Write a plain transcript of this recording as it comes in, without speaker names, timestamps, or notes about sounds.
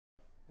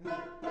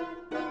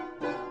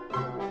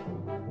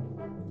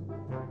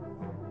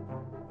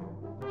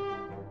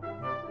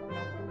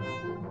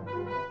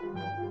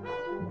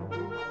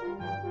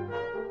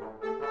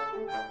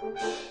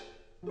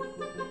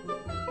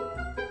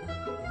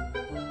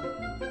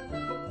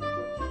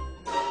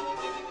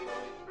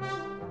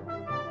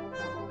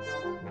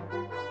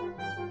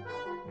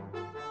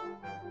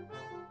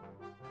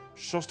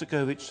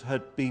Schostakowitsch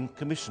had been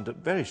commissioned at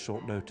very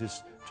short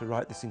notice to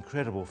write this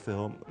incredible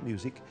film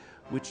music,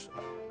 which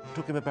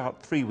took him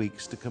about 3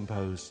 weeks to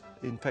compose.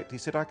 In fact, he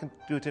said, I can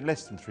do it in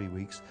less than 3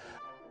 weeks.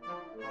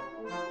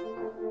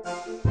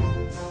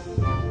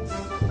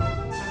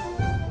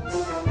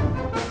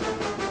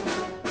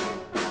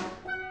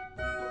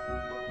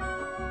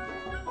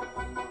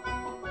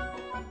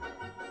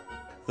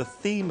 The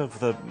theme of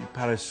the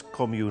Paris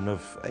Commune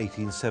of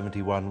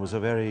 1871 was a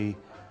very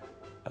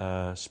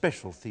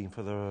special theme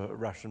for the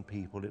Russian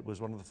people. It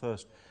was one of the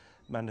first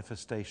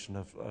manifestation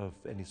of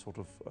any sort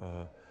of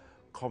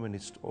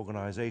communist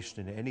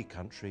organization in any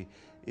country.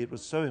 It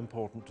was so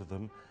important to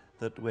them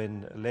that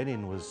when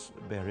Lenin was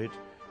buried,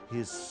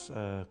 his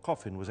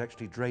coffin was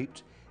actually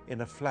draped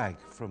in a flag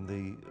from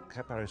the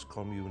Paris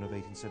Commune of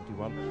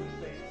 1871.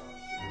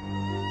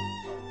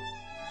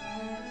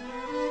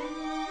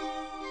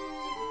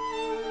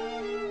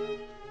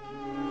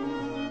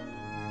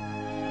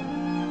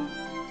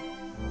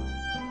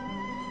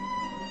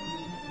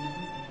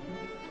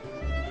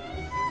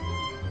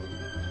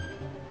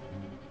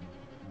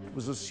 It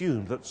was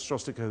assumed that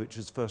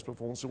Shostakovich's first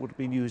performance would have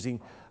been using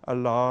a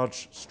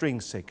large string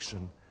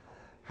section.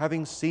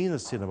 Having seen the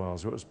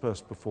cinemas where it was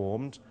first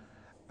performed,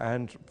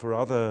 and for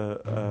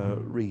other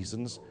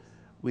reasons,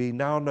 we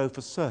now know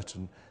for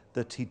certain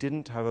that he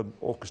didn't have an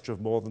orchestra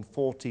of more than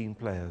 14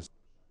 players.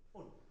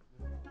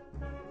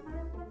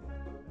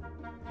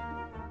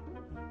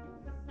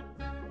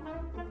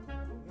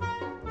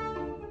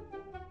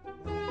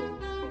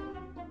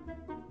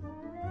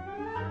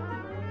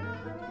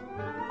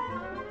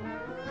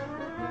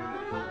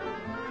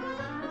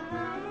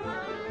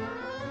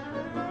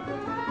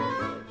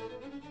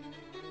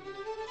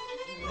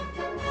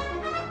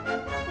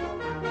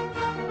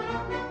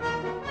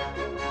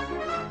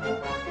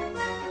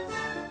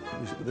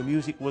 The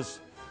music was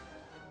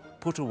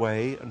put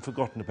away and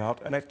forgotten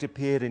about and actually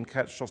appeared in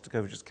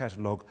Shostakovich's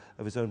catalogue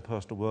of his own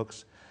personal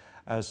works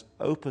as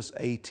Opus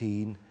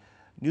 18,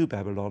 NEUE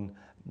BABYLON,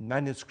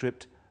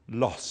 manuscript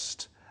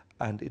lost.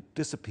 And it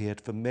disappeared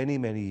for many,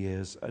 many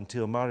years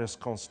until Marius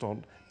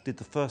Constant did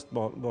the first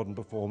modern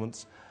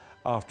performance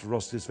after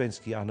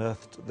Rossini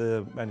unearthed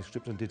the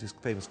manuscript and did his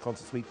famous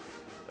concert suite,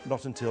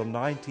 not until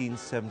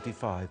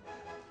 1975,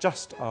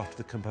 just after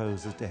the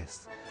composer's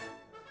death.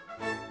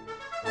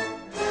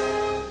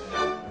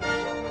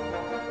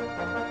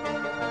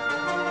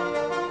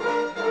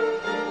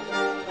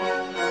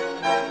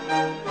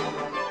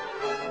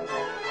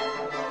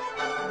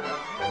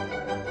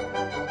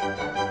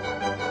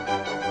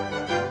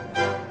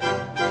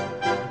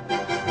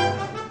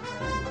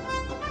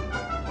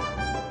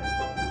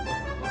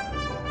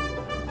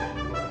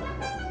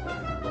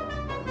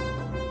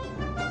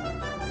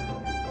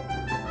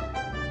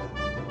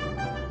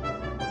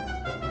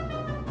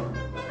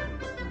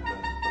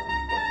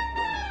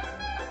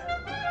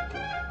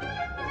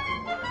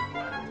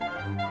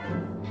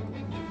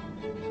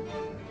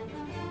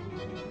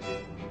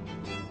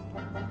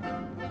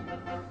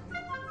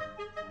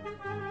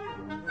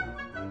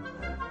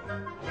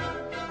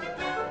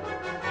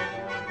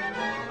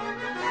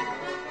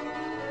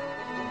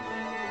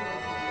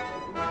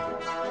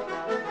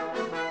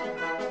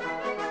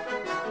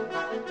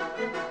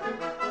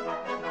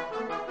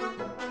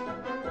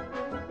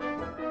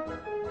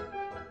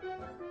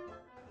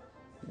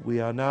 We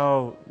are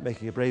now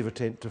making a brave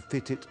attempt to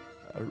fit it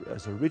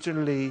as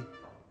originally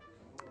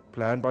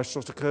planned by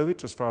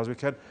Shostakovich, as far as we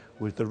can,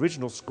 with the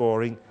original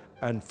scoring,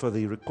 and for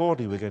the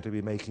recording we're going to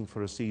be making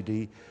for a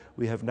CD,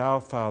 we have now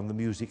found the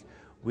music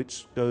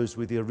which goes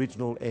with the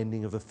original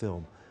ending of the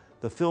film.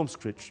 The film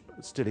script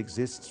still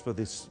exists for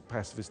this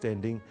pacifist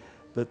ending,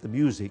 but the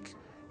music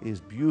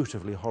is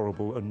beautifully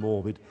horrible and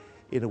morbid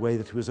in a way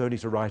that he was only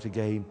to write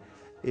again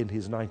in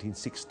his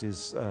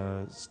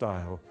 1960s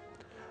style.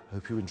 I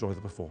hope you enjoy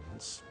the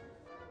performance.